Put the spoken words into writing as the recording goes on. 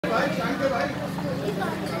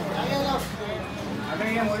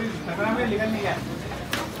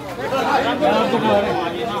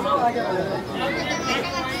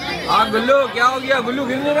हाँ गुल्लू, क्या हो गया? गुल्लू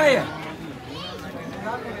गिर नहीं रहा है?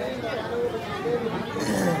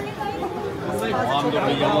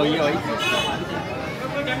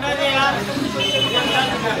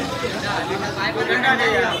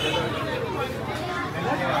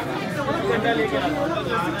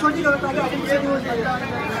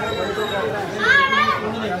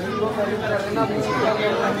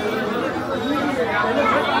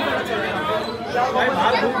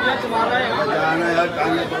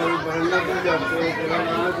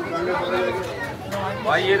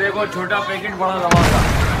 भाई ये देखो छोटा पैकेट बड़ा धमाका।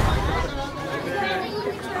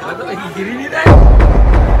 तो गिर ही नहीं रहा है।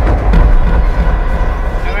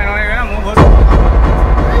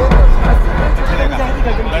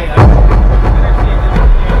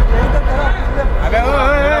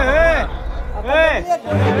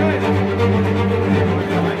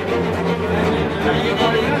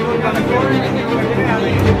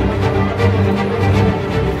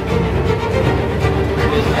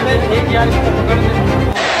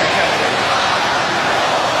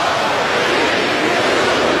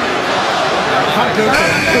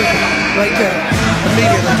 Right there,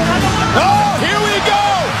 immediately. Oh, here we go!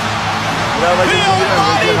 The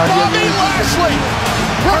almighty Bobby Lashley!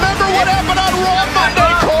 Remember what happened on Raw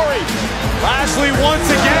Monday, Corey? Lashley once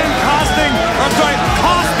again cost the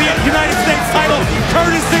United States title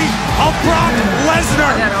courtesy of Brock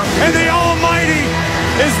Lesnar. And the Almighty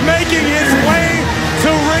is making his way to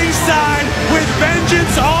ringside with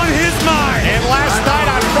vengeance on his mind. And last night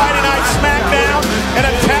on Friday Night SmackDown, an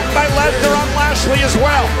attack by Lesnar on Lashley as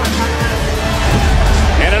well.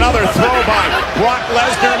 And another throw by Brock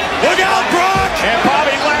Lesnar. Look out, Brock! And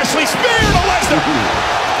Bobby Lashley spear to Lesnar.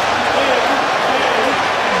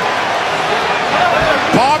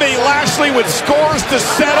 Bobby Lashley with scores to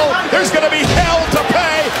settle. There's going to be hell to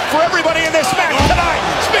pay for everybody in this match tonight.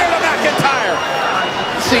 Spear to McIntyre.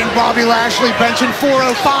 Seen Bobby Lashley benching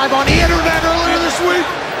 405 on the internet earlier this week.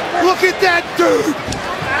 Look at that dude.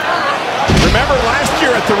 Remember last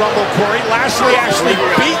year at the Rumble, Corey, Lashley actually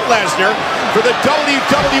beat Lesnar for the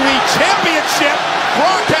WWE Championship.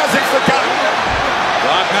 Brock hasn't forgotten.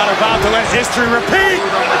 Brock not about to let history repeat.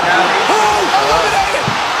 Oh, eliminated!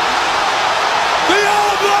 The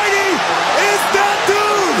Almighty is that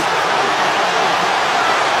dude!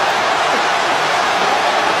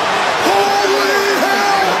 Holy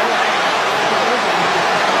hell!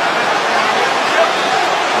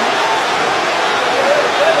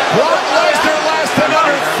 Brock Lesnar lasted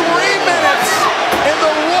under 3 minutes in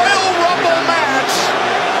the Royal Rumble match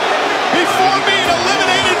before being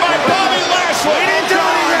eliminated by Bobby Lashley. He didn't do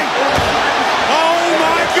anything. Oh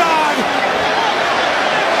my God!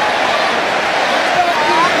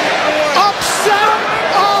 Upset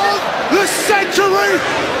of the century.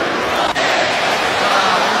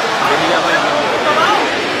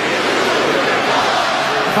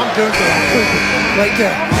 I'm doing that. Right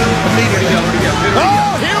there, immediately.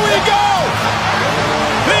 Oh, here we go!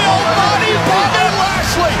 The almighty Bobby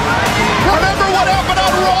Lashley! Remember what happened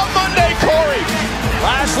on Raw Monday, Corey?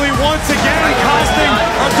 Lashley once again cost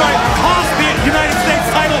the United States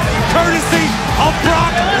title courtesy of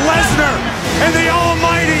Brock Lesnar. And the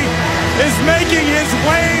Almighty is making his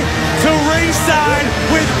way to ringside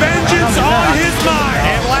with vengeance on his mind.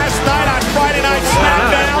 And last night on Friday Night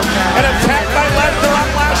SmackDown, an attack by Lesnar on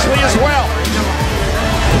Lashley as well.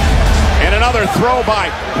 And another throw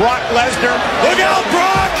by Brock Lesnar. Look out,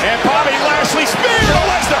 Brock! And Bobby Lashley spear to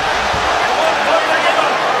Lesnar.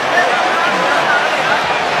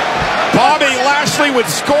 Bobby Lashley with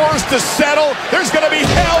scores to settle. There's going to be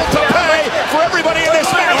hell to pay for everybody in this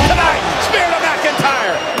match tonight. Spear to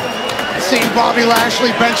McIntyre. Seen Bobby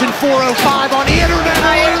Lashley benching 405 on the internet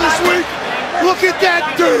earlier this week. Look at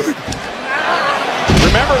that dude.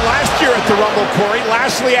 Remember last year at the Rumble, Corey,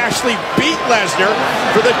 Lashley actually beat Lesnar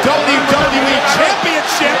for the WWE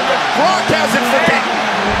Championship. Brock hasn't forgotten.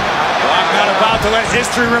 Brock not about to let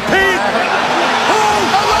history repeat.